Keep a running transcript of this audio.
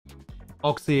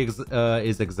Oxy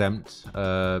is exempt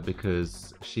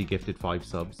because she gifted 5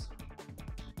 subs.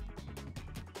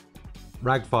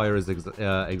 Ragfire is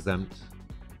exempt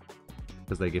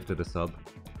because they gifted a sub.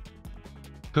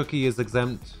 Cookie is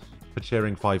exempt for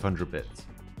cheering 500 bits.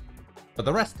 But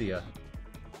the rest of you...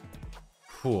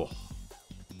 Whew.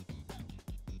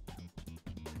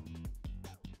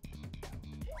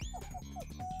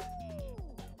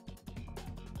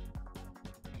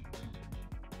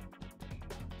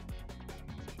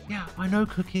 Yeah, I know,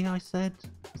 Cookie, I said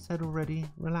already.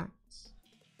 Relax.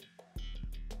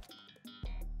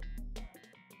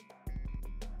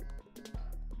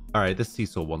 Alright, this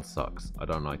seesaw one sucks. I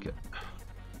don't like it.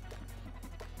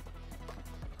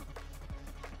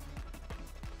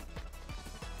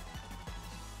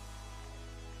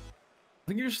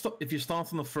 I think if you start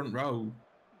on the front row,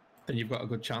 then you've got a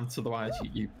good chance. Otherwise,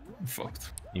 you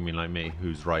fucked. You mean like me,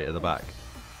 who's right at the back?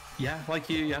 Yeah, like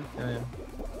you. Yeah.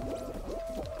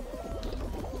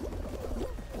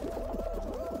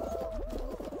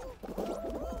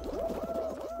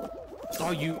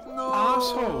 Oh, you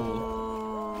asshole!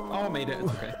 Oh, I made it.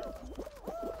 It's okay.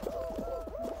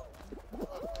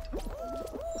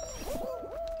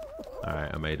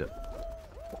 Alright, I made it.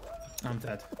 I'm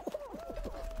dead.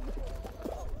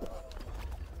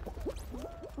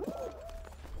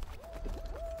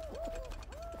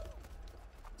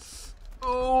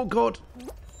 Oh, God.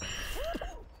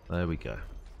 There we go.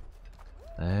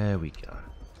 There we go.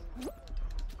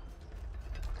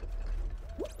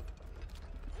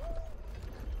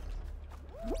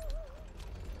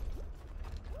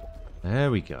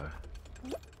 There we go.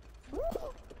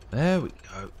 There we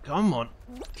go. Come on.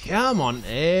 Come on.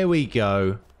 There we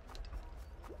go.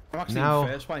 I'm actually Now,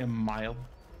 first by a mile.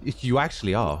 You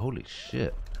actually are. Holy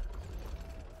shit.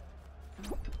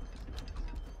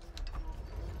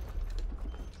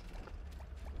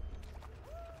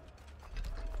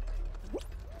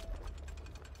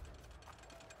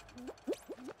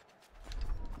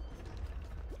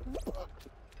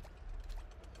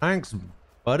 Thanks,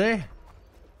 buddy.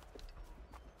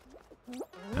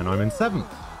 And I'm in 7th.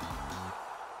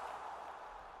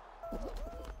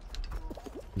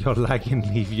 Your lagging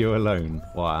leave you alone.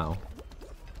 Wow.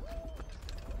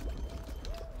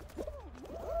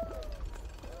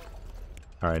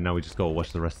 Alright, now we just gotta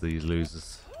watch the rest of these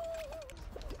losers.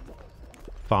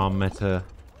 Farm Meta,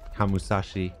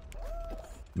 Kamusashi,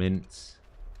 Mint,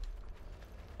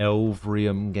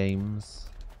 Elvrium Games,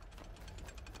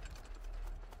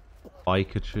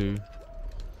 Pikachu,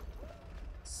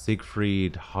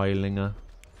 Siegfried Heilinger,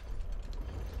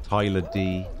 Tyler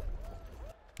D,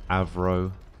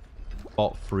 Avro,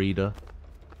 Botfrieda,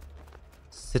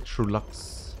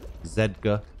 Citrulux,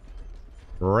 Zedgar,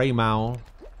 Raymal,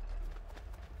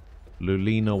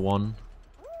 Lulina 1,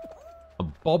 a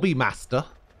Bobby Master,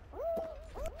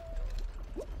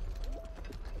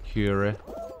 Cure,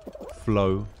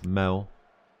 Flo, Mel,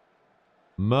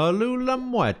 Merlu La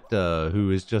Muerta,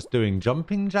 who is just doing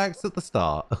jumping jacks at the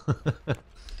start.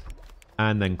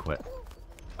 And then quit.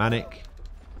 Manic,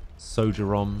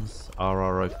 Sojeroms,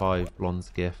 RR05, Blonde's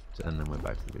Gift, and then we're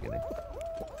back to the beginning.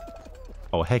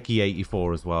 Oh,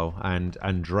 Hecky84 as well, and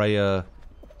Andrea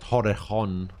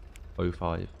Torrejon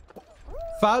 05.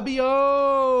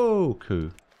 Fabio!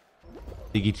 Coup.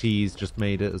 Diggy Cheese just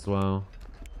made it as well.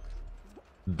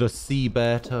 The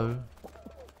Seaberto,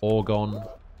 Orgon,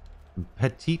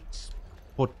 Petite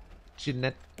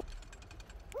Fortunette,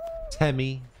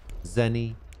 Temi,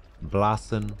 Zenny,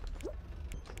 Blassen,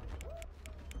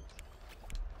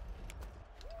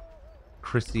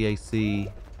 Chrissy AC,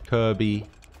 Kirby,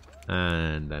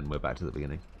 and then we're back to the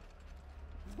beginning.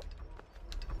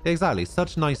 Exactly,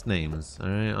 such nice names. All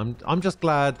right? I'm just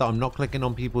glad that I'm not clicking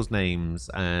on people's names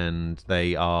and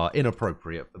they are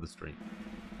inappropriate for the stream.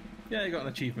 Yeah, you got an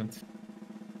achievement.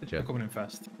 Did you? You're coming in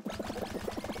fast.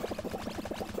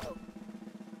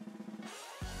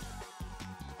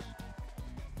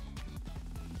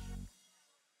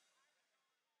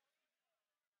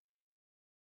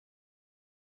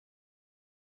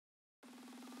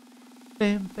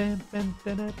 Bam, bam, bam,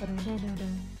 da, da, da, da, da, da.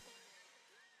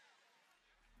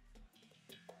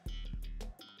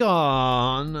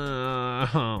 Oh, no.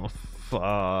 Oh,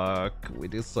 fuck. We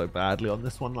did so badly on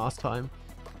this one last time.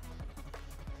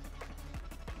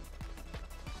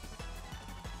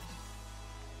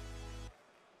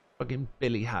 Fucking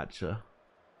Billy Hatcher.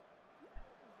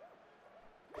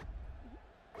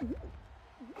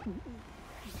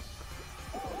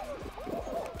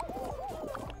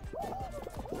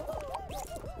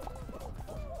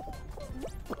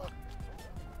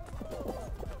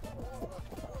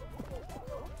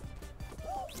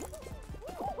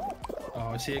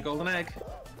 Oh, I see a golden egg.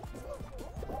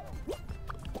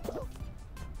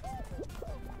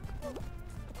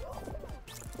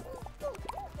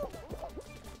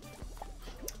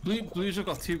 Blues have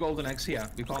got 2 golden eggs here.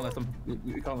 We can't let them.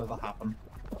 We can't let that happen.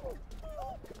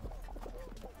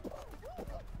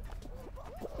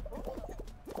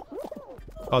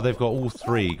 Oh, they've got all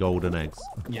 3 golden eggs.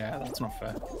 Yeah, that's not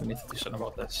fair. We need to do something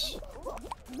about this.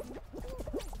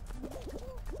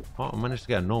 Oh, I managed to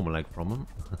get a normal egg from them.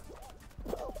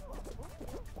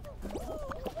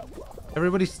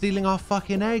 Everybody's stealing our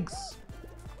fucking eggs.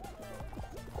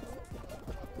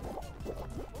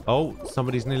 Oh,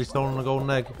 somebody's nearly stolen a golden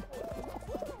egg.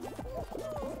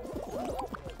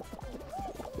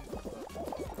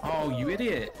 Oh, you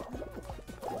idiot!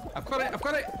 I've got it! I've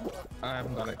got it! I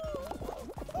haven't got it.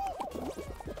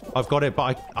 I've got it,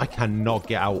 but I cannot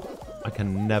get out. I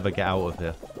can never get out of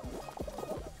here.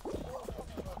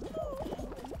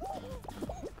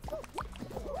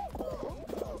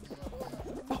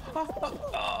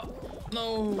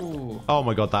 No! Oh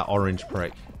my god, that orange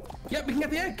prick. Yeah, we can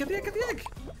get the egg! Get the egg! Get the egg!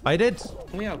 I did.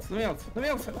 Let me out! Let me out! Let me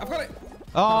out! I've got it!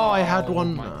 Oh, I had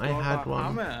one. my I God, had that one.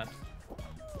 hammer.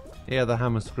 Yeah, the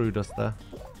hammer screwed us there.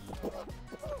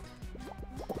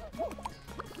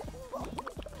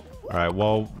 Alright,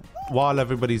 well, while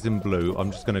everybody's in blue,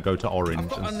 I'm just going to go to orange. I've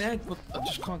got an egg, but I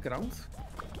just can't get out.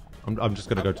 I'm just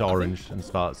going to go to orange and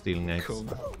start stealing eggs. Cool.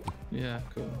 Yeah,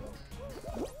 cool.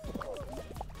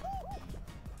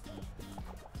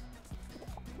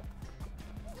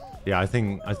 Yeah, I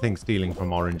think stealing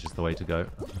from orange is the way to go.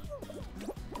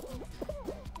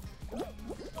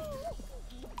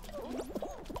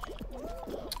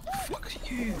 Fuck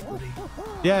you, buddy.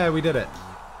 Yeah, we did it.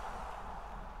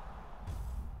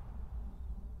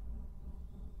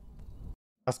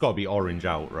 That's got to be orange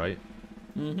out, right?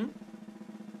 Mm-hmm.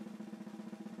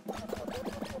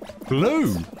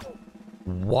 Blue?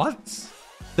 What?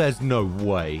 There's no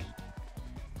way.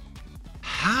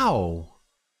 How?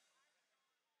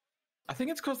 I think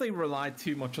it's because they relied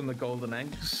too much on the golden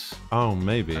eggs Oh,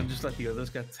 maybe. and just let the others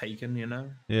get taken, you know?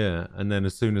 Yeah, and then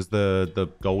as soon as the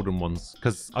golden ones,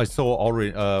 because I saw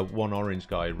one orange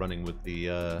guy running with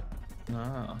the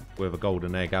Ah. with a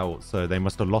golden egg out, so they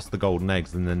must have lost the golden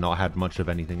eggs and then not had much of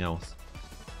anything else.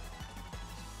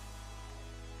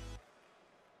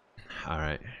 All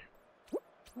right,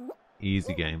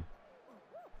 easy game.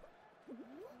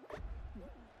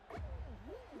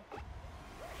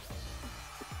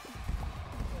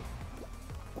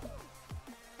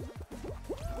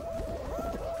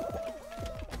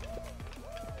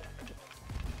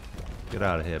 Get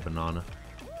out of here, banana.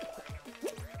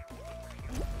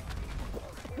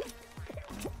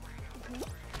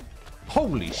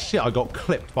 Holy shit, I got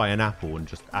clipped by an apple and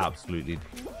just absolutely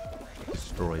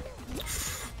destroyed.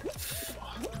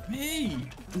 Me!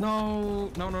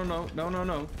 No, no, no, no, no, no,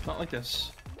 no. Not like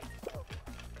this.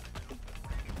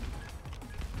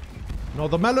 No,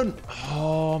 the melon!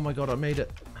 Oh my god, I made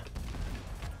it.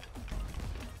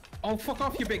 Oh, fuck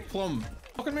off, you big plum.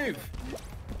 Fucking move.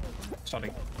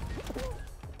 Sorry.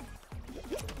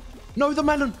 No, the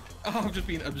melon! Oh, I've just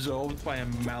been absorbed by a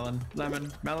melon.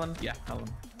 Melon? Yeah, melon.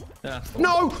 Yeah, that's the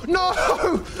No! No!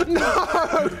 No!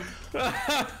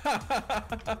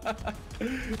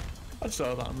 I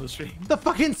saw that on the stream. The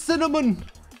fucking cinnamon!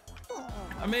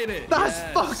 I made it. That's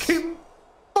yes. fucking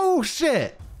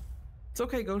bullshit! It's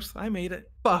okay, Ghost. I made it.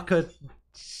 Fucker.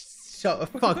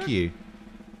 Fuck you.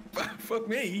 Fuck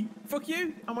me. Fuck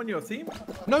you. I'm on your team.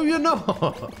 No, you're not.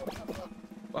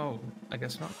 Oh, I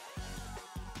guess not.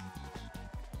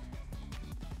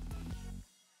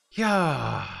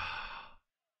 Yeah.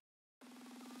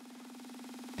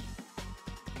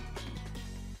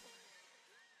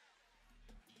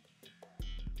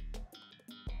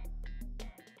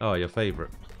 Oh, your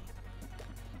favorite.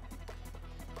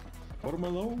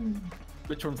 Watermelon.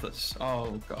 Which one's this?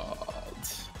 Oh, God.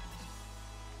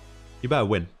 You better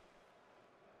win.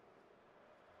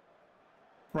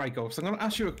 Right, Ghost. I'm going to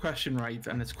ask you a question, right?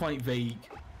 And it's quite vague.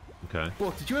 Okay.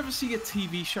 But did you ever see a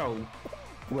TV show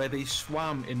where they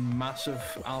swam in massive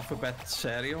alphabet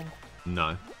cereal?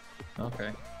 No.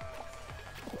 Okay.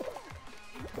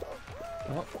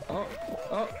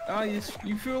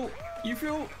 You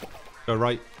feel. Go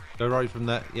right. Go right from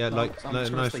there. Yeah, No, like I'm no,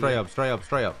 just gonna no, stay straight here. up, straight up,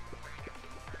 straight up.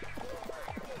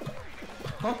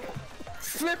 Oh,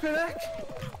 flipping heck!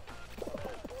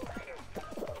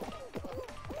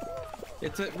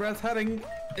 It's a red herring.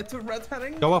 It's a red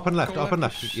herring. Go up and left, Go up and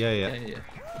left. left. Yeah, yeah. Yeah.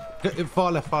 Go,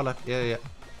 far left, far left. Yeah, yeah.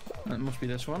 That must be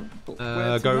this one. But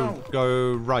where to Go, now?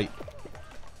 go right.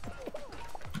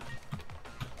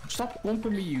 Stop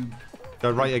bumping me, you.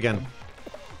 Go right again.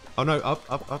 Oh no, up,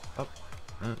 up, up, up.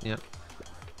 Yeah.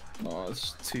 Oh,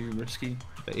 it's too risky.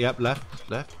 Yep, left,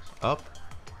 left, up.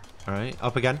 All right,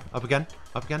 up again, up again,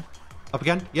 up again, up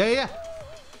again. Yeah, yeah.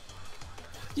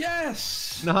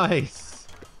 Yes! Nice.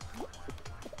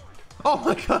 Oh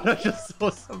my god, I just saw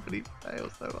somebody fail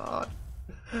so hard.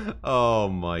 Oh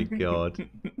my god.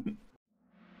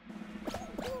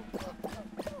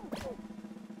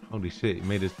 Holy shit, he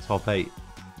made his top 8.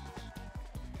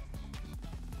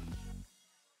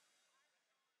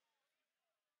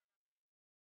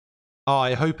 Oh,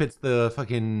 I hope it's the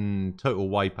fucking Total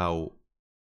Wipeout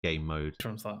game mode. Which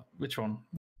one's that? Which one?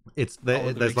 It's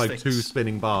the there's big like sticks. 2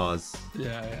 spinning bars.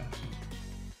 Yeah, yeah.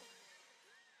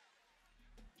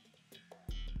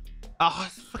 Oh,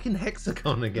 it's fucking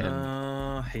hexagon again.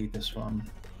 I hate this one.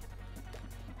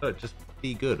 Look, just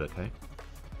be good, okay?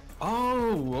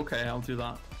 Oh, okay, I'll do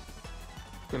that.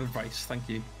 Good advice, thank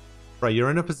you. Right, you're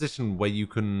in a position where you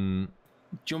can...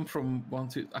 Jump from 1,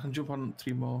 2... I can jump on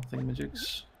 3 more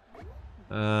thingamajigs.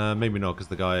 Maybe not, because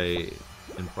the guy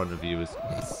in front of you is...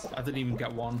 I didn't even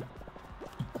get one.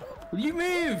 Will you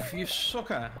move, you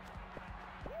sucker?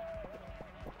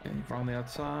 Okay, round the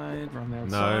outside, round the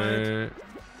outside. No.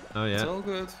 Oh, It's yeah. all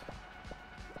good.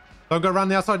 Don't go around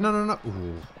the outside. No, no, no.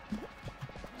 Ooh.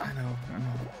 I know, I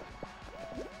know.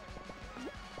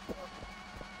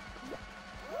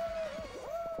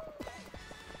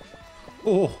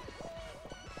 Oh.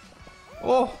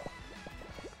 Oh.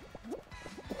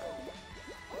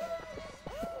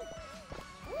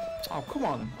 Oh, come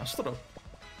on. I stood up.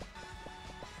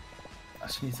 I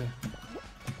just need to...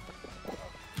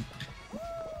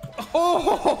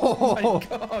 Oh. Oh my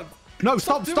god. No,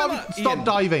 stop, doing stop, that, stop Ian.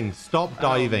 diving. Stop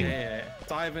diving. Oh, yeah.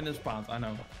 Diving is bad, I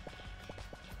know.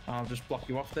 I'll just block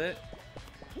you off there.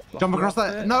 Block Jump you across off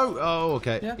that. there. No. Oh,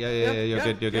 okay. Yeah, yeah, yeah. You're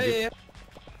good. You're good. Yeah.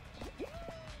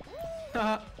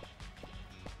 Haha.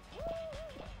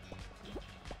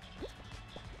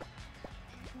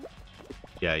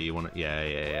 Yeah, you want to... Yeah,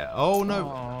 yeah, yeah. Oh, no.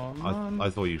 Oh, man.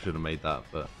 I thought you should have made that,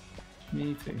 but...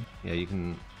 Me too. Yeah, you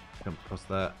can jump across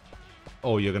that.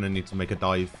 Oh, you're going to need to make a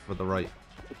dive for the right.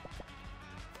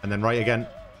 And then right again.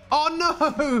 Oh,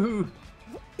 no!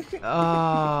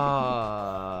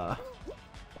 Ah.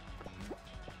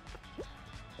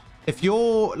 If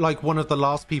you're, like, one of the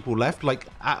last people left, like,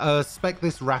 spec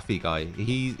this Raffi guy.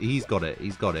 He's got it.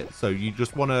 He's got it. So you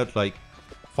just want to, like,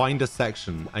 find a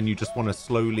section and you just want to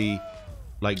slowly,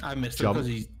 like, I missed him jump. because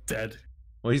he's dead.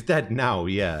 Well, he's dead now,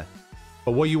 yeah.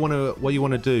 But what you want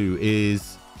to do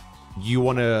is you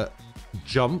want to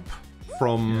jump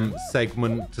from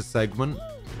segment to segment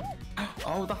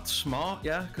Oh, that's smart,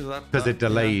 yeah, because it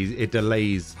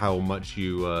delays how much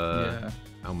you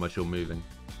how much you're moving.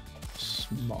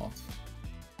 Smart.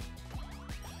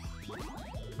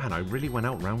 Man, I really went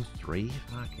out round 3.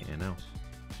 Fucking hell.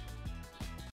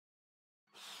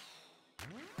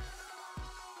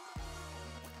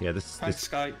 Yeah, Thanks,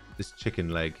 Sky. this chicken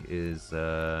leg is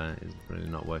really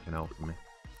not working out for me.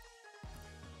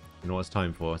 You know what it's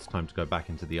time for? It's time to go back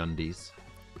into the undies.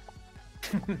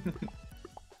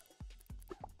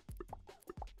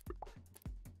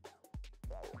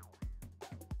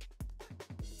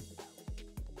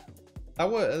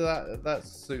 That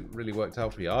suit really worked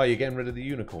out for you. Oh, you're getting rid of the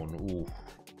unicorn. Ooh,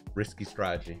 risky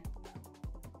strategy.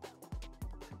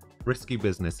 Risky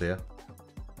business here.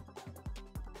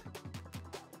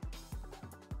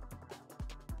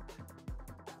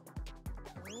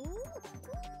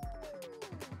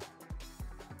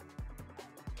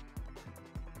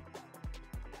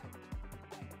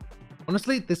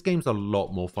 Honestly, this game's a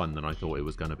lot more fun than I thought it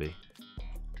was going to be.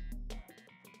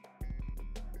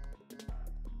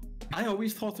 I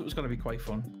always thought it was going to be quite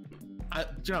fun. Do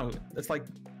you know, it's like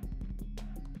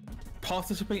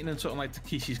participating in something like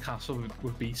Takeshi's Castle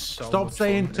would be so Stop much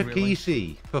saying fun in real life.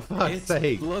 Takeshi, for fuck's It's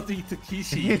sake. bloody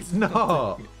Takeshi. It's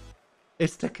not.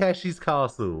 It's Takeshi's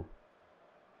Castle.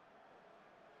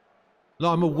 No,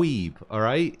 I'm a weeb,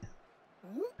 alright?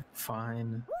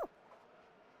 Fine.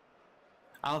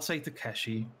 I'll say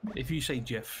Takeshi. If you say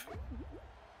Jiff.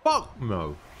 Fuck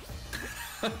no.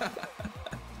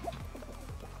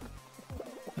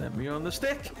 Let me on the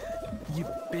stick. You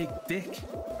big dick.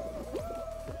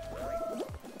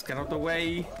 Let's get out the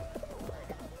way.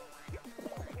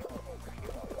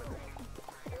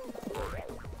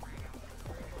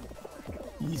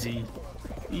 Easy.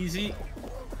 Easy.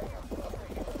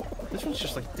 This one's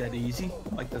just like dead easy.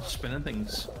 Like the spinning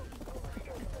things.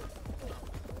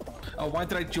 Oh, why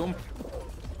did I jump?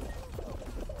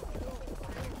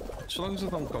 As long as I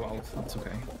don't go out, that's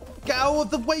okay. Get out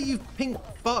of the way, you pink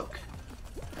fuck.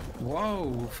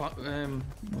 Whoa, I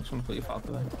just want to put your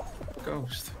father there.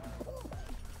 Ghost.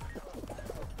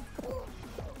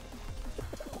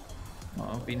 Oh,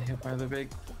 I've been hit by the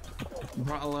big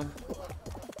rattler.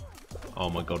 Oh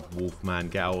my god, Wolfman,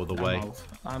 get out of the way.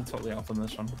 I'm totally out on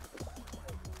this one.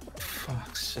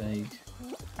 fuck's sake.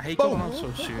 I hate Boom. going out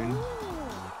so soon.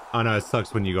 I know, it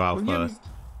sucks when you go out When you- first.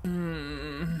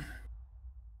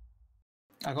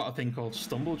 I got a thing called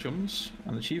Stumble Jumps,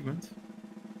 an achievement.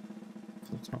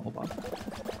 So it's not all bad.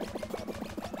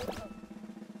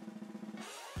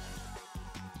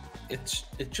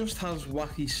 It just has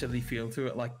wacky, silly feel to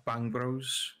it, like Bang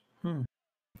Bros.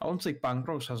 I wouldn't say Bang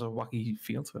Bros has a wacky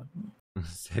feel to it.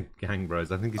 Said Gang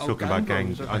Bros. I think he's Oh, talking Gang about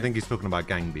Gang. Bros, I okay. think he's talking about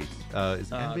Gang Beasts. Is it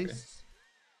Gang Okay. Beasts?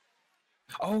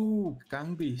 Oh,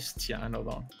 Gang Beasts. Yeah, I know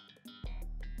that one.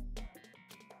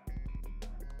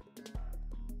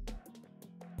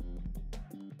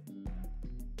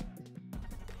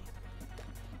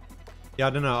 Yeah, I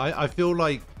don't know. I feel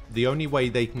like the only way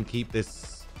they can keep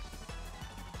this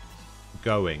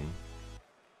going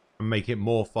and make it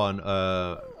more fun,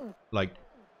 like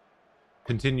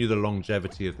continue the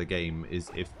longevity of the game, is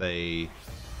if they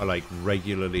are like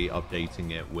regularly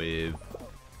updating it with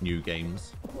new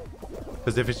games.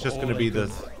 Because if it's just going to be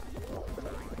the...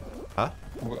 Huh?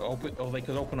 Or they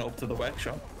could open it up to the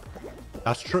workshop.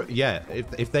 That's true. Yeah,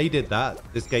 if they did that,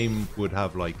 this game would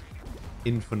have like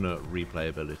infinite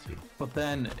replayability. But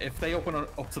then, if they open it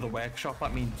up to the workshop,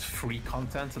 that means free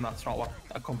content, and that's not what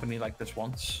a company like this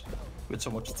wants, with so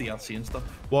much DLC and stuff.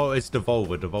 Well, it's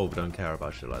Devolver. Devolver don't care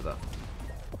about shit like that.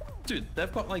 Dude,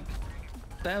 they've got like,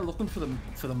 they're looking for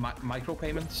the micro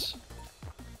payments,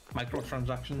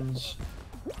 microtransactions.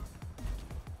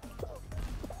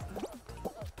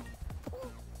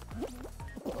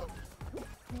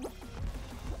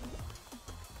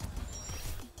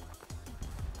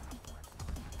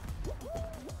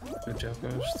 Good job,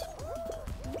 Ghost.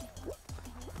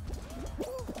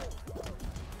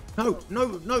 No, no,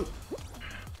 no.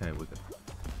 Okay, we're good.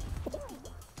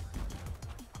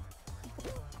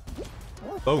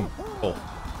 Boom. Oh.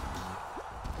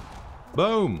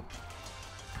 Boom.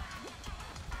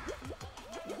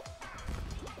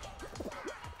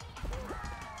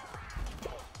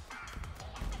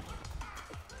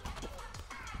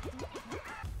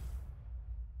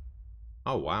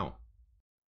 Oh, wow.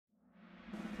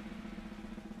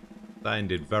 That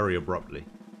ended very abruptly.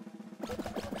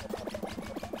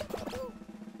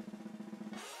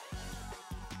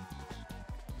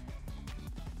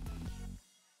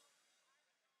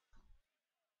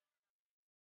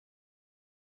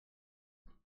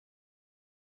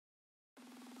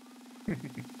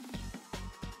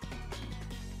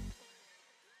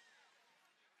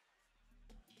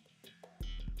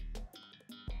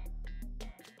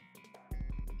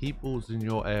 Keep balls in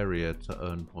your area to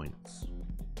earn points.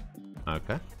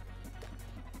 Okay.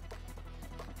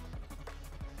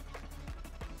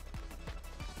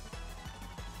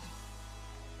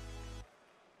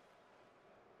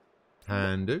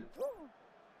 Can do.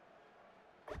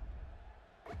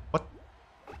 What?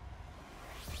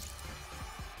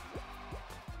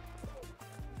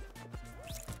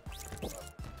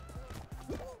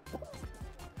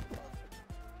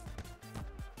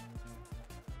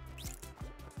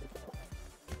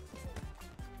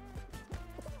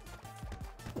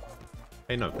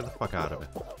 Hey, no, get the fuck out of it.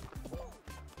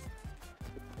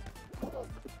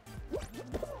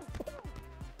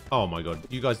 Oh my god,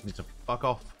 you guys need to fuck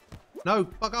off. No,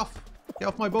 fuck off. Get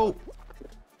off my ball.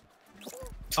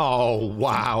 Oh,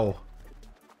 wow.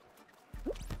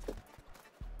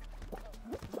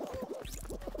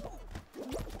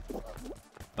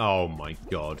 Oh my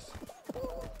god.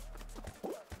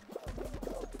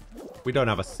 We don't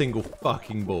have a single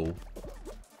fucking ball.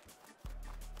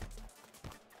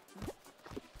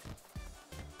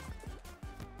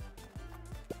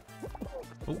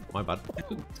 Oh, my bad.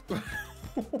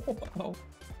 Oh.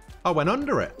 I went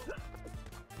under it.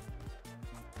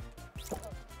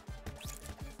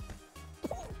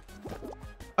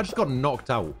 I just got knocked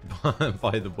out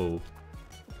by the ball.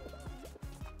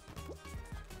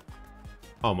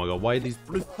 Oh my god, why are these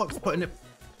blue fucks putting it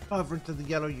further into the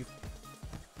yellow, you...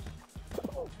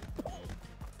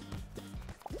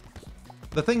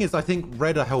 The thing is, I think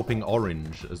red are helping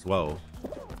orange as well.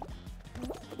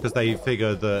 Because they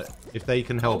figure that if they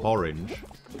can help orange...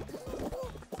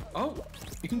 Oh,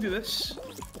 you can do this.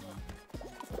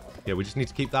 Yeah, we just need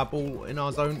to keep that ball in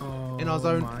our zone. Oh in our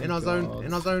zone. my In our zone. God.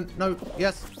 In our zone. No.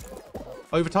 Yes.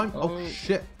 Overtime. Oh, Oh.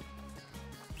 shit.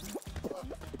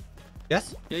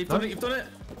 Yes? Yeah, you've No? done it. You've done it.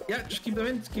 Yeah, just keep them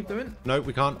in. Just keep them in. No,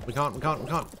 we can't. We can't. We can't. We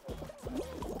can't.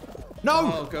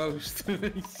 No! Oh, Ghost.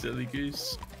 Silly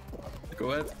goose.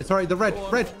 Go ahead. It's alright. The red. Go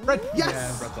on. Red. Red. Yeah,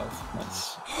 Yes! red's out.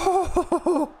 Nice.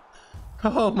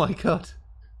 Oh my god.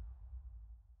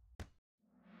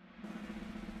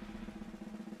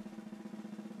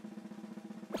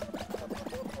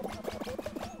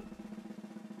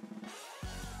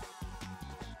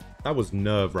 That was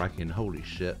nerve-wracking. Holy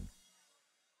shit.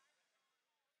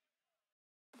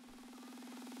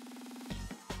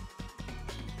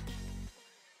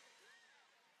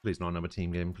 Please not another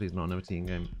team game. Please not another team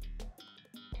game.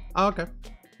 Oh, okay.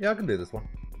 Yeah, I can do this one.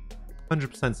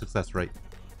 100% success rate.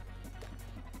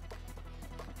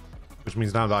 Which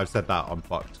means now that I've said that, I'm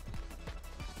fucked.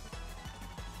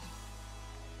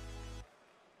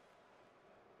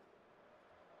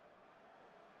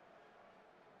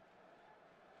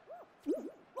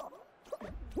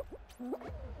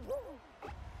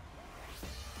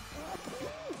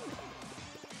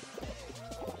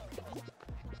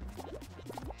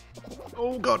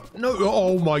 Oh god, no!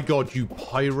 Oh my god, you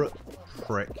pirate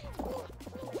prick.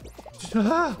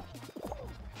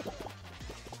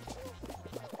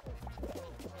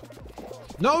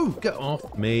 No! Get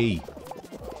off me!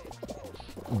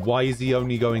 Why is he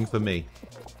only going for me?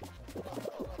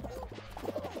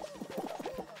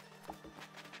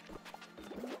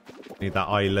 Need that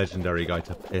eye legendary guy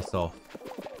to piss off.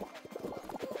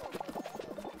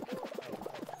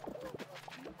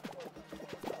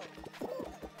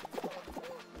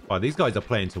 Wow, these guys are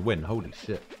playing to win. Holy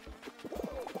shit.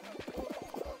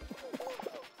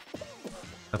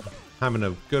 Having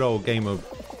a good old game of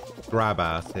grab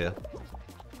ass here.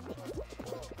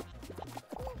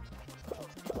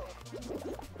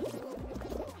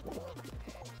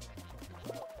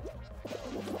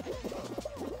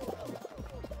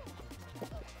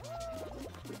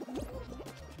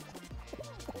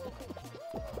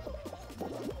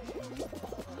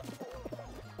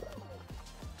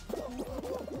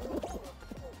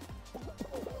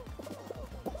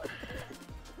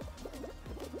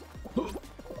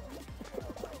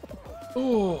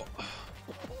 Oh.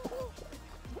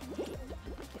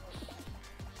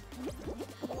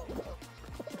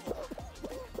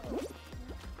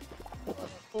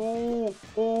 Oh,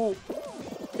 oh.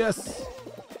 Yes.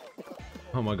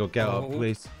 Oh my god, get up,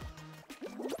 please.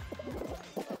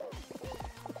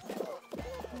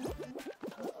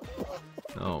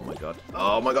 Oh my god.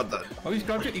 Oh my god. That... Oh, he's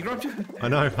grabbed it. He grabbed you. I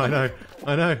know, I know,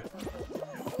 I know.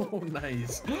 Oh,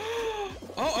 nice.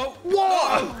 Oh,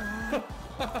 What?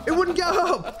 It wouldn't get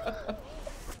up.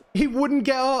 He wouldn't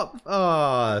get up.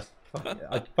 Ah, oh,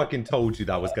 I fucking told you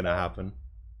that was gonna happen.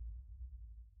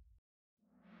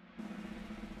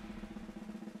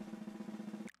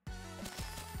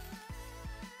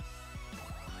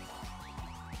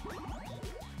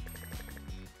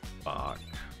 Fuck.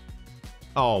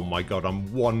 Oh my god,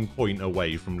 I'm 1 point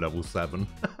away from level 7.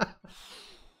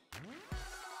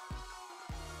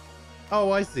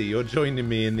 Oh, I see. You're joining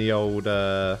me in the old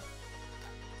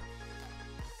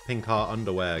pink heart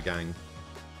underwear gang.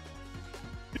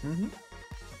 Mm-hmm.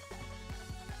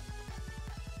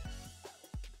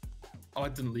 Oh, I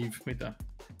didn't leave me there.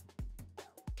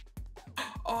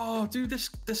 Oh, dude, this.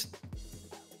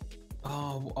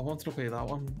 Oh, I wanted to play that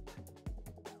one.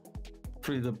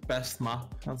 Probably the best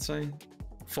map, I'd say.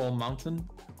 Fall Mountain.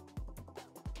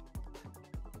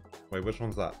 Wait, which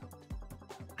one's that?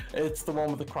 It's the one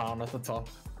with the crown at the top.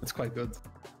 It's quite good.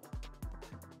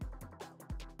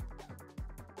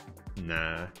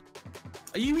 Nah.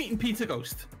 Are you eating Peter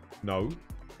Ghost? No.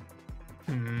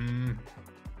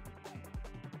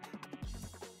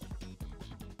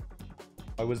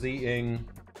 I was eating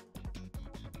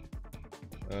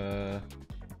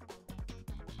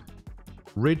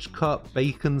Ridge Cut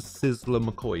Bacon Sizzler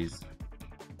McCoys.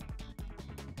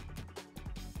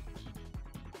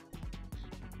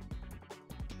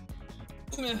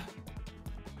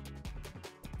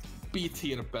 B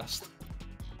tier at best.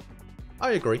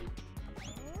 I agree.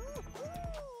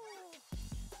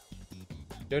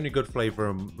 The only good flavor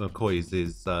of McCoy's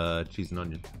is cheese and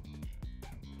onion.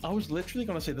 I was literally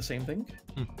going to say the same thing.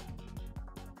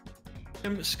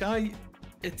 Sky,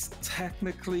 it's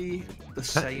technically the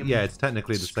same. Yeah, it's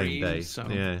technically the stream, same day. so,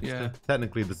 yeah, yeah. It's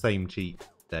technically the same cheat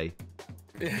day.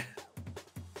 Yeah.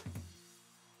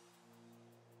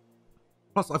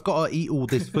 Plus, I've got to eat all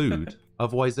this food,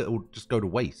 otherwise it'll just go to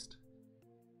waste.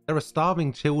 There are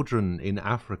starving children in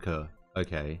Africa.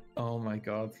 Okay. Oh my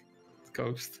god.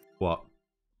 Ghost. What?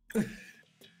 Look,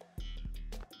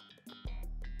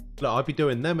 I'd be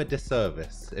doing them a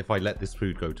disservice if I let this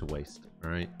food go to waste,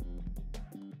 alright?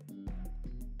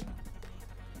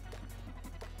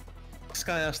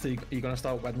 Sky asked, are you going to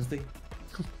start Wednesday?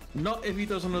 Not if he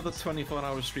does another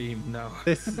 24-hour stream, no.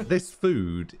 This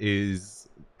food is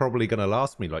probably going to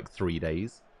last me like 3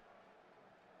 days.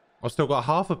 I've still got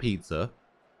half a pizza,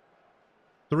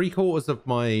 3/4 of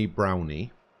my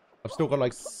brownie. I've still got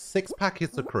like 6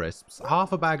 packets of crisps,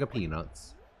 half a bag of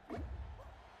peanuts.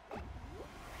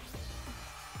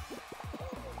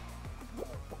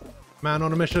 Man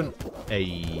on a mission.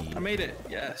 Hey. I made it.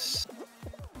 Yes.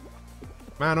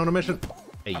 Man on a mission.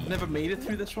 Hey. I've never made it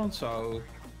through this one, so.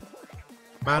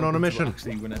 Man on a mission.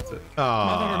 Actually, win it. Man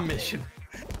Ah. on a mission.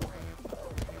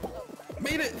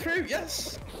 Made it through.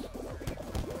 Yes.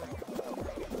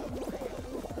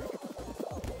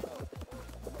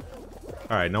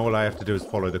 All right. Now all I have to do is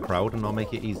follow the crowd, and I'll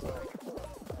make it easy.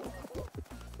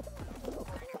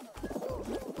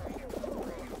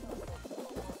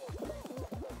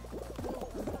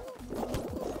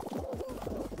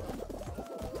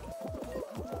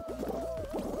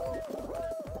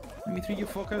 Let me through, you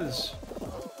fuckers.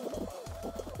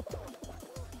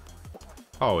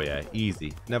 Oh yeah,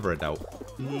 easy. Never a doubt.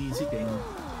 Easy game.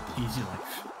 Easy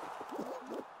life.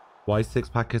 Why 6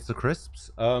 packets of crisps?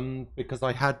 Because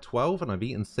I had 12 and I've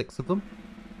eaten 6 of them.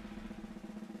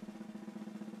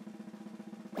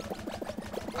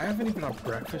 I haven't even had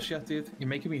breakfast yet, dude. You're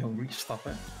making me hungry. Stop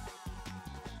it.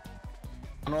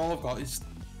 And all I've got is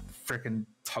freaking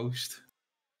toast.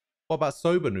 What about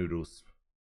soba noodles?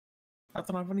 I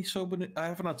don't have any soba. I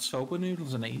haven't had soba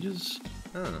noodles in ages.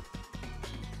 Huh.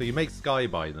 So you make Sky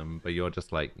buy them, but you're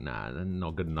just like, nah, they're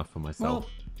not good enough for myself. Well,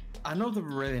 I know they're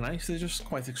really nice. They're just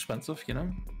quite expensive, you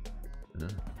know.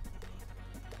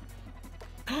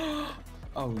 Yeah.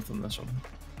 Oh, we've done this one.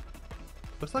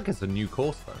 Looks like it's a new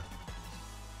course though.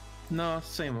 No, it's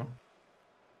the same one.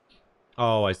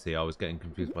 Oh, I see. I was getting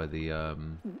confused by the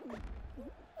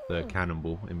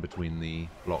cannonball in between the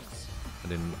blocks. I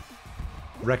didn't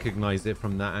recognize it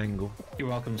from that angle. You're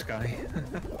welcome, Sky.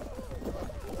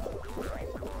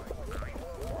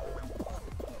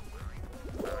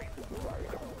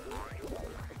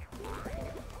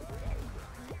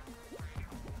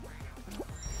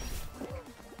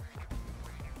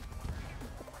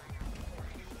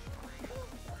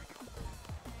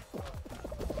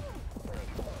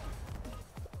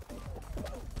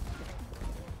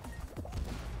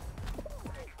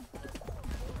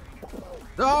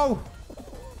 Oh!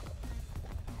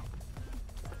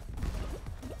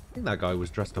 I think that guy was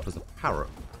dressed up as a parrot.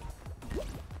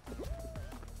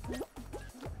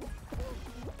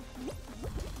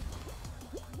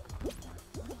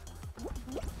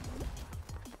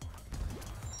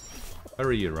 Where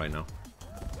are you right now?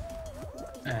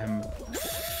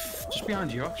 Just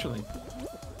behind you, actually.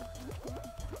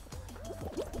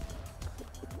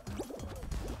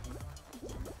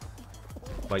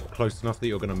 Like close enough that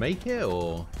you're gonna make it,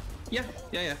 or? Yeah.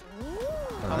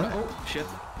 Alright. Oh shit.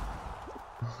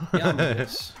 Yeah, I'm with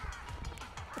this.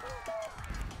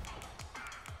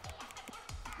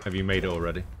 Have you made it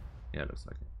already? Yeah, it looks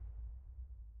like it.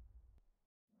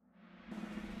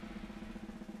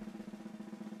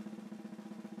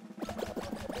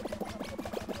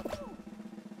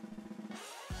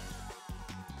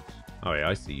 Oh yeah,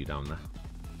 I see you down there.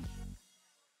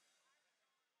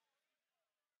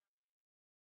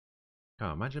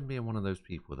 Oh, imagine being one of those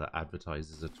people that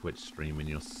advertises a Twitch stream in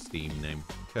your Steam name.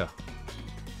 Yeah.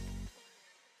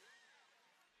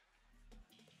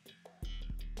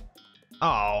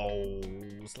 Oh,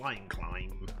 slime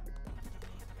climb.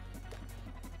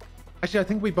 Actually, I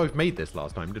think we both made this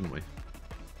last time, didn't we?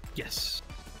 Yes.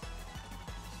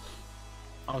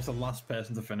 I was the last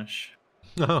person to finish.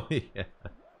 Oh, yeah.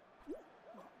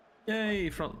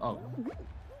 Yay, front. Oh.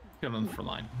 You're on the front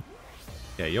line.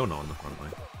 Yeah, you're not on the front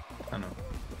line. I know.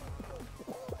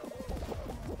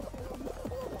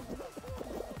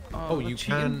 Oh, you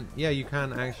cheating? can... Yeah, you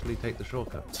can actually take the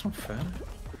shortcut. It's not fair.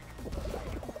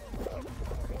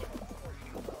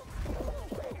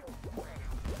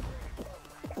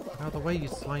 Out of the way, you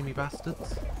slimy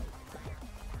bastards.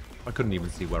 I couldn't even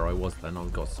see where I was then. I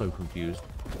got so confused.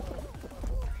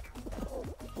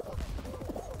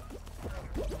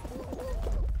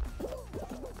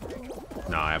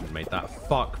 No, I haven't made that.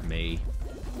 Fuck me.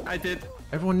 I did.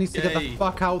 Everyone needs to get the Yay.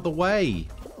 fuck out of the way.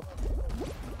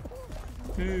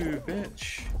 Ooh,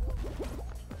 bitch.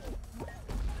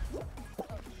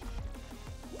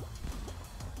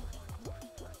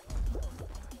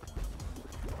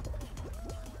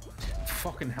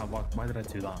 Fucking hell, why did I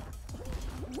do that?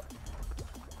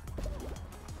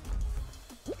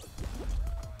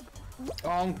 Oh,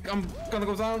 I'm gonna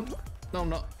go down. No, I'm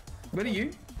not. Where are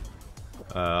you?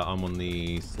 I'm on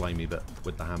the slimy bit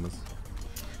with the hammers.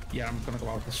 Yeah, I'm gonna go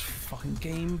out of this fucking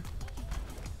game.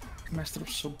 I messed it up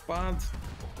so bad.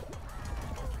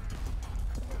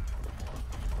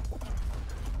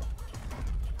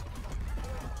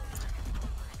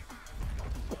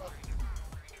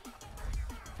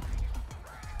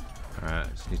 Alright,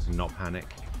 just need to not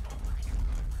panic.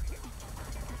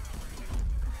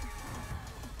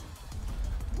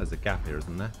 There's a gap here,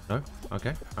 isn't there? No?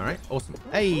 Okay. All right. Awesome.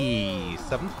 Hey,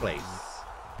 7th place.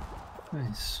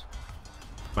 Nice.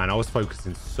 Man, I was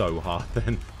focusing so hard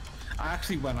then. I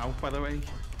actually went out, by the way,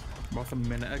 about a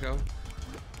minute ago.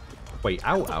 Wait,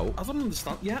 out? I don't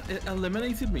understand. Yeah, it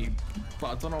eliminated me,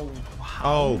 but I don't know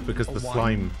how. Oh, because or the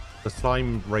why.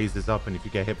 slime raises up, and if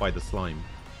you get hit by the slime.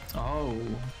 Oh.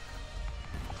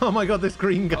 Oh my god, this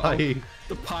green guy. Uh-oh.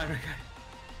 The pirate guy.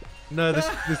 No, this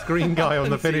green guy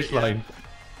on the See it, finish yeah. line.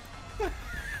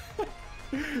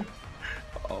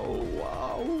 Oh,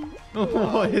 wow.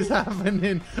 Oh, what is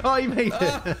happening? Oh, he made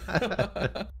it.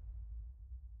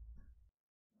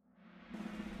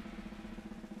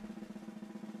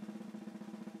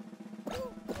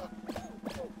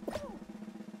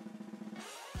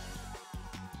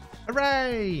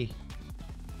 Hooray!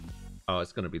 Oh,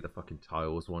 it's going to be the fucking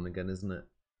tiles one again, isn't it?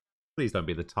 Please don't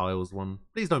be the tiles one.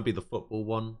 Please don't be the football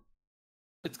one.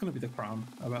 It's going to be the crown,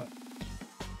 I bet.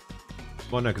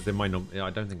 Well, no, because it might not... I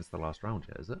don't think it's the last round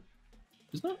yet, is it?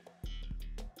 Isn't it?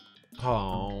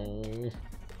 Oh.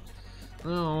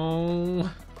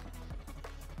 Oh.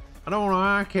 I don't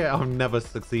like it. I've never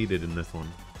succeeded in this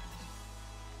one.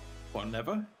 What,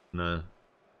 never? No.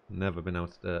 Never been able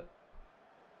to do it.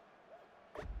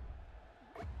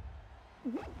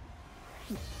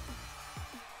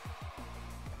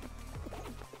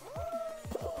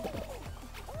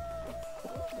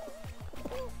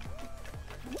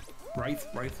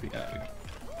 Right, yeah.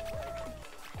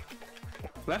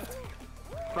 Left,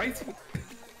 right.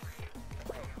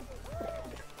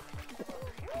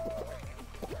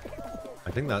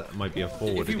 I think that might be a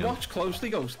forward If you again. watch closely,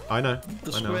 Ghost, I know.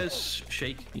 the I know. squares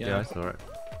shake. Yeah, I saw it.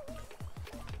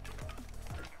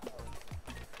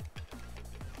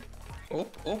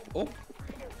 Up.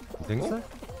 You think so?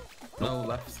 No,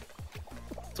 left.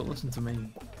 Don't listen to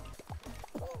me.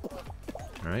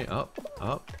 Alright, up,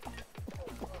 up,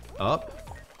 up.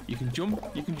 You can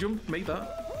jump, make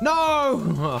that.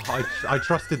 No! I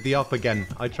trusted the up again.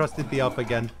 I trusted the up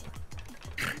again.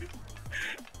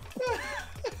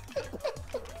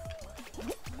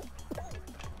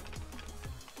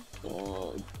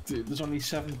 Oh, dude, there's only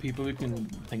 7 people who can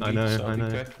think. I know, so I be know,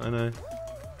 quick. I know.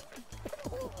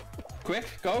 Quick,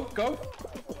 go.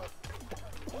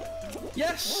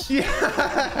 Yes! Yeah!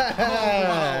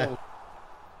 Oh, wow.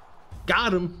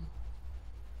 Got him!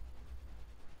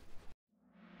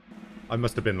 I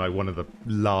must have been like one of the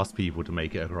last people to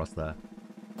make it across there.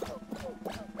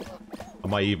 I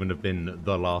might even have been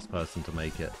the last person to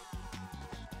make it.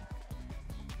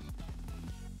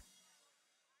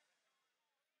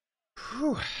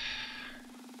 Whew.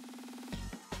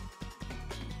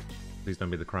 Please don't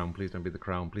be the crown. Please don't be the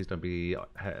crown. Please don't be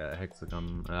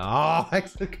hexagon. Oh,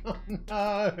 hexagon!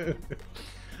 No!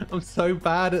 I'm so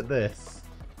bad at this.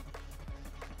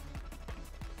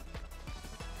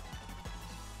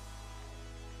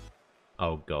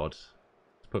 Oh god.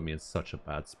 It's put me in such a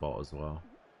bad spot as well.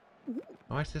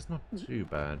 Oh, actually, it's not too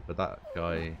bad, but that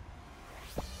guy...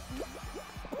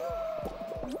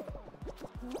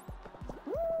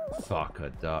 Fuck a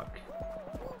duck.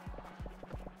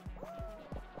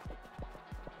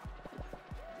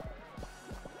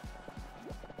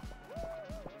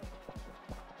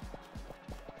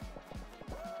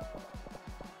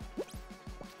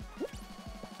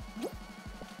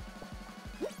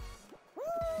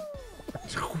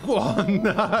 Oh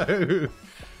no!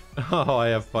 Oh, I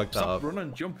have fucked that up. Stop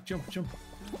running, jump.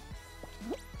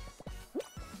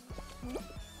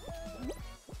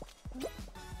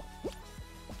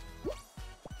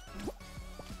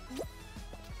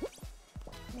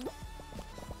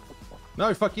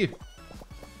 No, fuck you.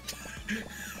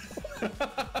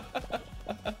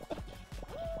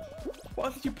 Why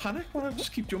did you panic? Why don't I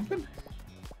just keep jumping?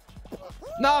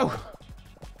 No!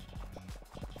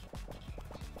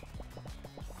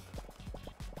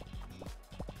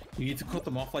 You need to cut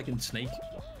them off like in Snake.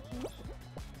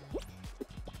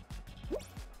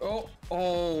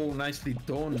 Oh, nicely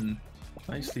done.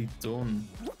 Nicely done.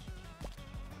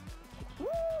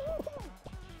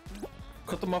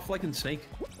 Cut them off like in Snake.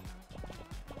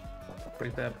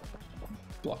 Break their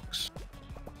blocks.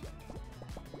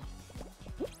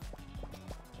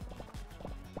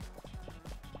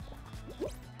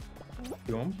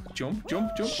 Jump.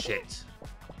 Shit.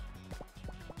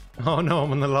 Oh no,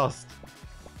 I'm on the last.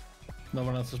 No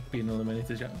one else has been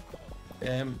eliminated yet.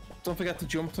 Don't forget to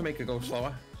jump to make it go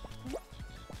slower.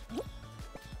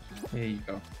 There you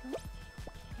go.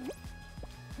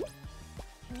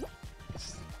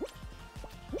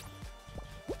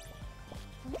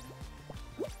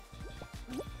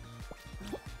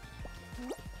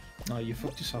 Oh, you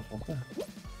fucked yourself up there.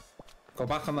 Go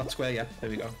back on that square, yeah. There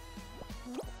we go.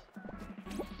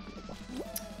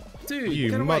 dude, You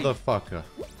get away. motherfucker.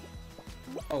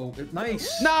 Oh,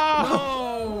 nice.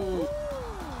 No!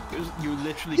 No! You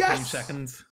literally Yes! came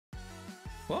second.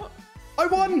 What? I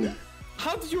won!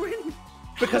 How did you win?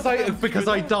 Because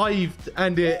I dived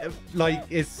and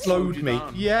it slowed you me.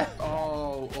 down. Yeah.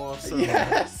 Oh, awesome.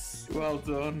 Yes. Well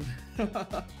done.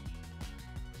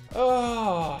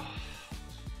 Oh.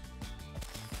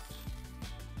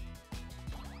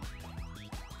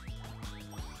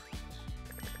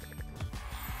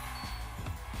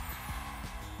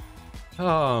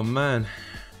 Oh man.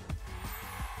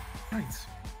 Right.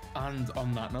 And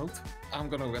on that note, I'm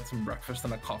gonna go get some breakfast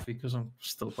and a coffee because I'm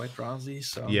still quite drowsy.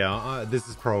 So Yeah, this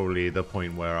is probably the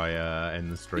point where I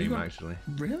end the stream. gonna- Actually.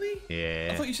 Really?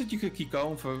 Yeah. I thought you said you could keep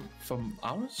going for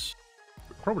hours.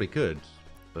 Probably could,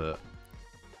 but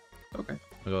Okay.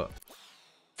 I got.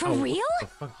 For Oh, real? What the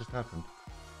fuck just happened?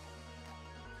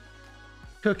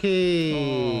 Cookie!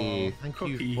 Oh, Thank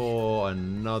Cookie. you for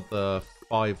another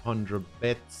 500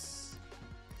 bits.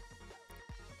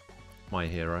 My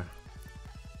hero.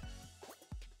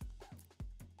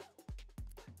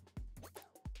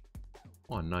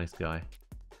 What a nice guy.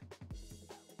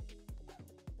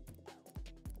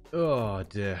 Oh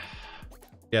dear.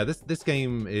 Yeah, this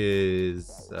game is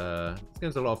this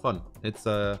game's a lot of fun. It's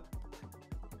yeah,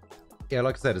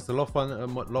 like I said, it's a lot of fun, a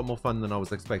lot more fun than I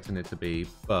was expecting it to be.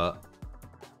 But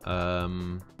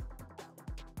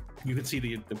You could see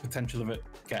the potential of it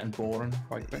getting boring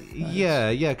quite quick.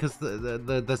 yeah, because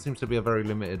there seems to be a very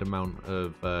limited amount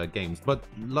of games. But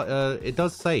it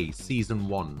does say season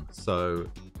 1, so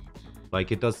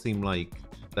like it does seem like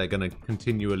they're gonna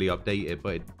continually update it.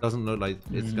 But it doesn't look like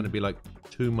it's gonna be like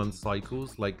 2-month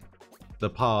cycles. Like the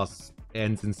pass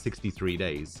ends in 63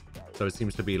 days. So it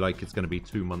seems to be like it's going to be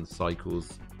 2-month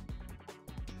cycles.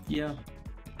 Yeah.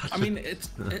 I mean,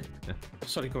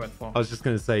 sorry, go ahead, Paul. I was just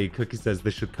going to say, Cookie says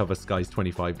this should cover Sky's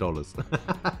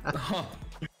 $25.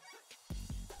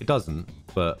 It doesn't,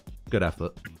 but good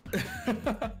effort.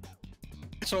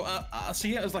 So I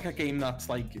see it as like a game that's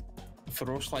like,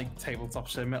 for us, like tabletop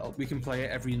sim. We can play it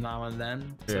every now and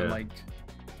then to Yeah. like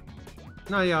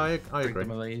No, yeah, I break agree. the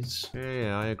malaise.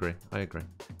 Yeah, I agree.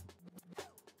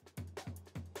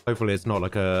 Hopefully it's not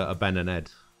like a Ben and Ed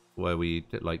where we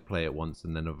like play it once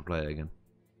and then never play it again.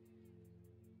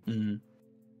 Ben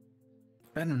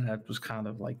and Ed was kind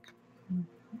of like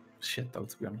shit, though,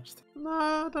 to be honest. No,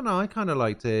 I don't know. I kind of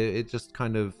liked it. It just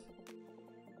kind of...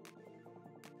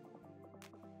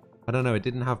 I don't know. It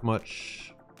didn't have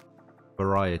much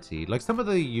variety. Like, some of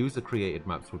the user-created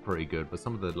maps were pretty good, but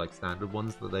some of the, like, standard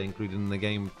ones that they included in the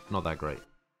game, not that great.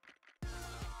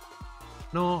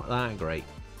 Not that great.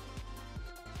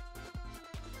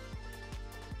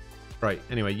 Right,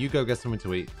 anyway, you go get something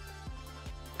to eat.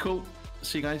 Cool.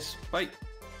 See you guys. Bye.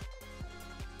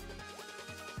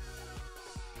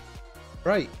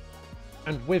 Right,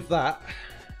 and with that,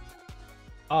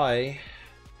 I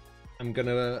am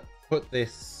gonna put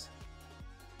this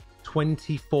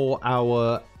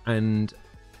 24-hour and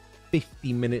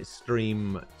 50-minute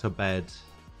stream to bed,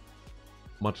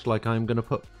 much like I'm gonna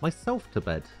put myself to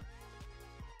bed.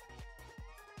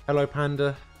 Hello,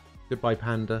 Panda. Goodbye,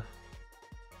 Panda.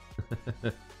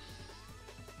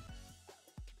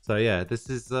 So yeah, this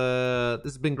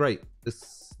has been great.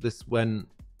 This went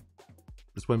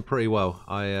pretty well.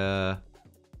 Like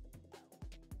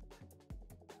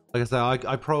I said,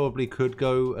 I probably could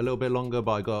go a little bit longer,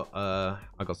 but I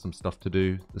got some stuff to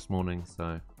do this morning,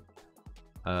 so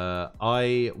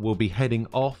I will be heading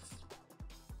off.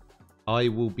 I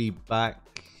will be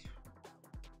back.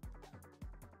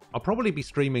 I'll probably be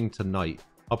streaming tonight.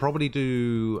 I'll probably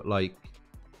do like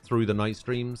through the night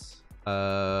streams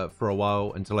for a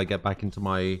while until I get back into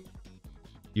my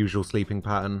usual sleeping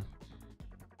pattern.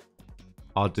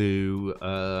 I'll do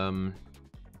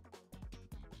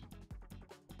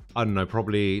I don't know,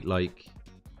 probably like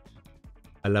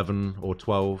 11 or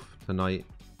 12 tonight,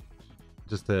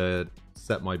 just to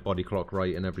set my body clock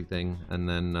right and everything, and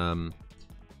then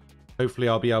hopefully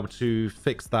I'll be able to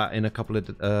fix that in a couple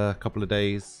of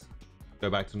days, go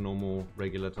back to normal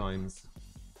regular times.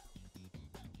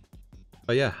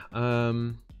 But yeah,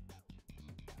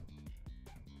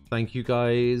 thank you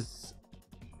guys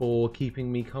for keeping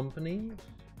me company.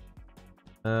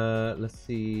 Let's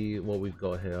see what we've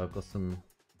got here. I've got some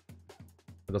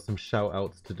shout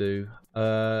outs to do.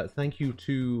 Thank you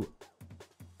to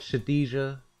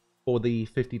Shadija for the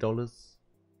 $50.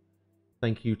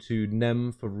 Thank you to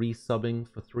Nem for resubbing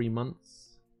for 3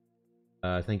 months.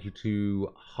 Thank you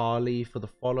to Harley for the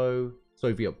follow.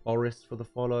 Soviet Boris for the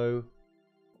follow.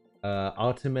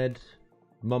 Artemed,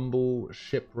 Mumble,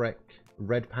 Shipwreck,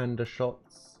 Red Panda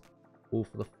Shots, all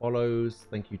for the follows.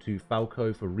 Thank you to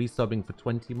Falco for resubbing for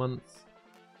 20 months.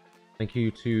 Thank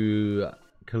you to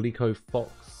Kaliko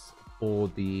Fox for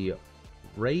the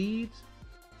raid.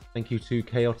 Thank you to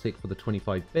Chaotic for the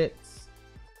 25 bits.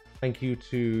 Thank you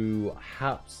to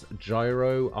Haps,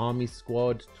 Gyro, Army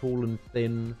Squad, Tall and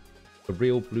Thin, The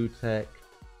Real Blue Tech,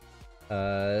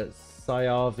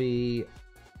 Syavi,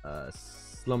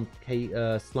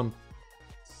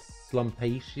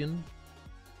 Slumpation,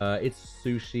 It's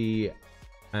Sushi,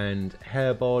 and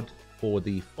Hairbod for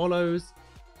the follows.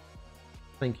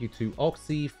 Thank you to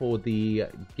Oxy for the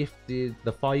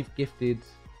 5 gifted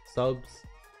subs,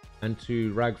 and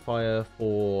to Ragfire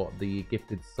for the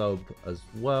gifted sub as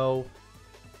well.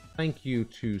 Thank you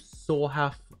to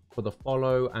Sawhaf for the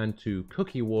follow, and to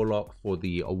Cookie Warlock for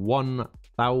the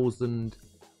 1,000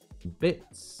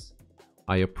 bits.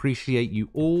 I appreciate you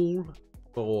all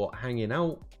for hanging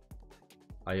out.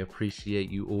 I appreciate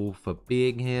you all for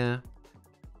being here.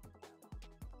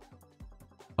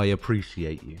 I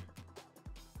appreciate you.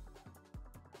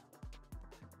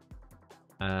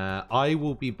 I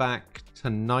will be back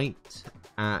tonight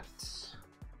at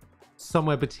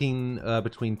somewhere between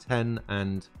 10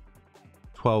 and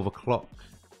 12 o'clock.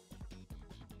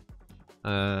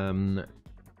 The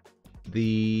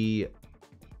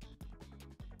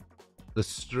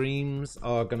streams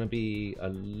are going to be a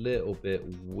little bit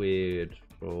weird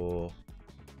for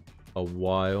a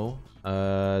while.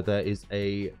 There is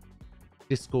a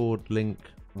Discord link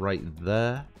right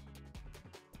there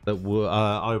that will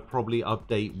I'll probably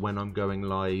update when I'm going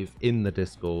live in the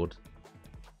Discord.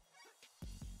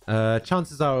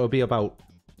 Chances are it'll be about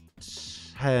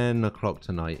 10 o'clock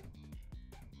tonight.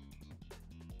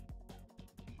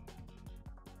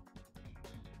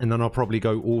 And then I'll probably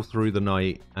go all through the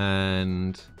night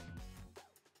and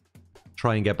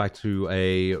try and get back to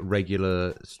a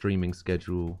regular streaming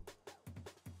schedule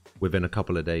within a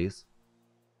couple of days.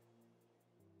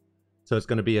 So it's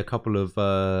going to be a couple of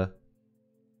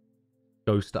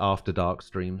Ghost After Dark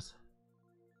streams.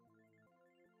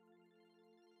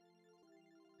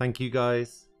 Thank you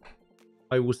guys.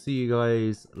 I will see you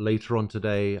guys later on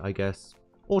today, I guess,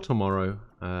 or tomorrow,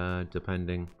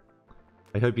 depending.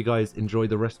 I hope you guys enjoy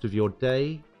the rest of your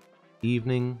day,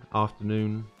 evening,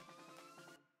 afternoon.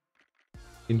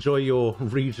 Enjoy your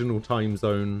regional time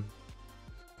zone.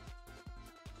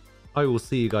 I will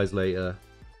see you guys later.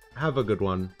 Have a good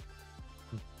one.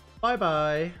 Bye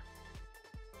bye.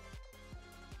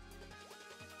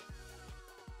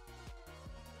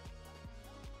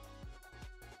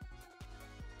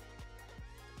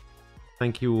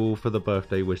 Thank you all for the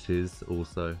birthday wishes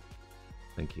also.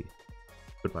 Thank you.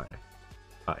 Goodbye.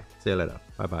 Bye. See you later.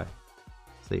 Bye bye.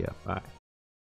 See ya. Bye.